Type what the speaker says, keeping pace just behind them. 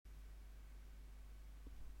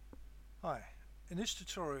Hi, in this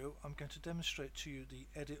tutorial I'm going to demonstrate to you the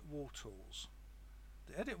Edit Wall tools.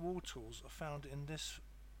 The Edit Wall tools are found in this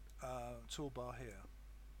toolbar here,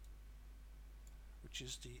 which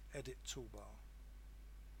is the Edit toolbar.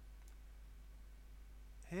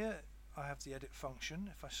 Here I have the Edit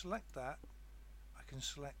function. If I select that, I can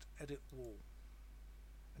select Edit Wall.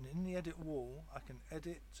 And in the Edit Wall I can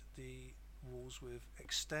edit the walls with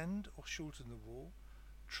extend or shorten the wall,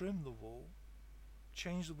 trim the wall,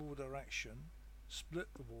 change the wall direction, split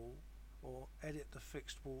the wall, or edit the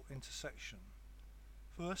fixed wall intersection.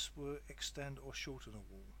 First we'll extend or shorten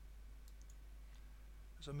a wall.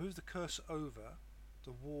 As I move the cursor over,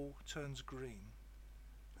 the wall turns green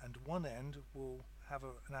and one end will have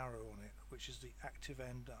an arrow on it, which is the active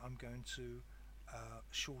end that I'm going to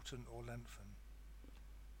shorten or lengthen.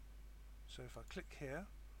 So if I click here,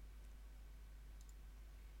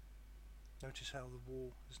 notice how the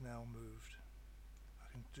wall is now moved.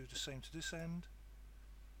 I can do the same to this end.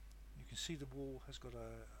 You can see the wall has got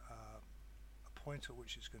a point at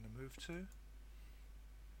which it's going to move to,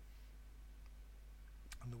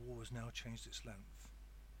 and the wall has now changed its length.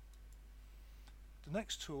 The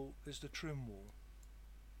next tool is the trim wall.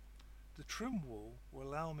 The trim wall will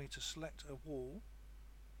allow me to select a wall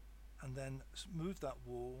and then move that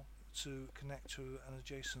wall to connect to an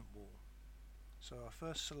adjacent wall. So I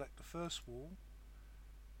first select the first wall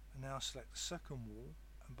and now select the second wall,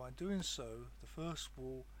 and by doing so the first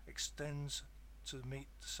wall extends to meet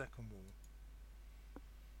the second wall.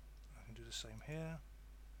 I can do the same here,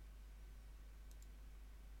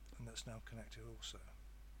 and that's now connected also.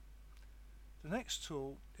 The next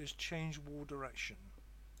tool is change wall direction.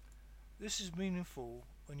 This is meaningful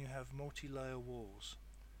when you have multi-layer walls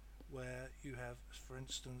where you have, for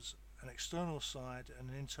instance, an external side and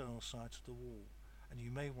an internal side to the wall, and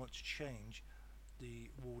you may want to change the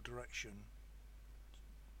wall direction.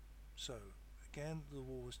 So again, the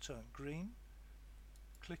wall has turned green,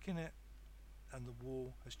 click in it and the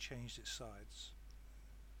wall has changed its sides.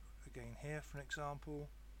 Again here for an example,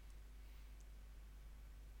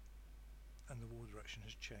 and the wall direction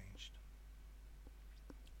has changed.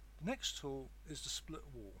 The next tool is the split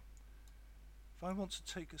wall. If I want to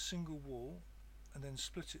take a single wall and then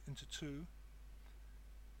split it into two,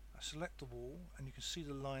 I select the wall and you can see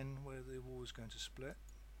the line where the wall is going to split.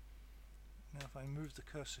 Now if I move the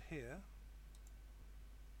cursor here,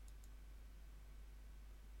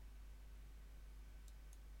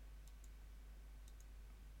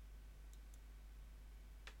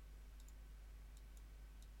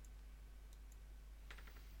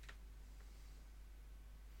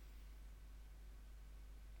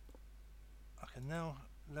 I can now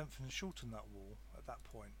lengthen and shorten that wall at that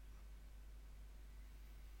point.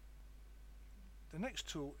 The next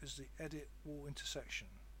tool is the Edit Wall Intersection.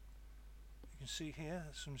 You can see here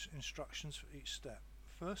some instructions for each step.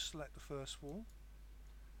 First select the first wall,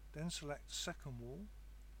 then select the second wall,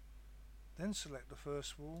 then select the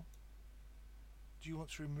first wall. Do you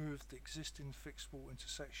want to remove the existing fixed wall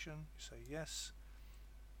intersection? You say yes,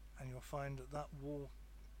 and you'll find that that wall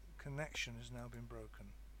connection has now been broken.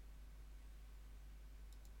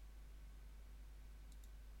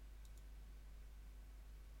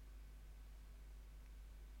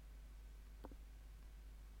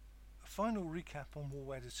 A final recap on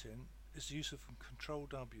wall editing is the use of Control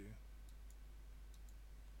W.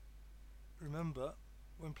 Remember,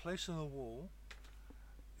 when placing a wall,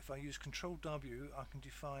 if I use Control W, I can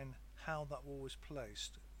define how that wall is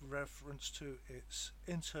placed, reference to its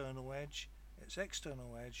internal edge, its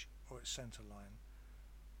external edge, or its center line.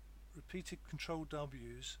 Repeated Control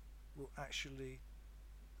W's will actually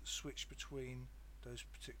switch between those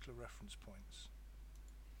particular reference points.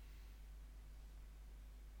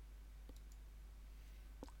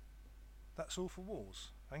 That's all for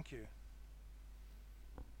walls. Thank you.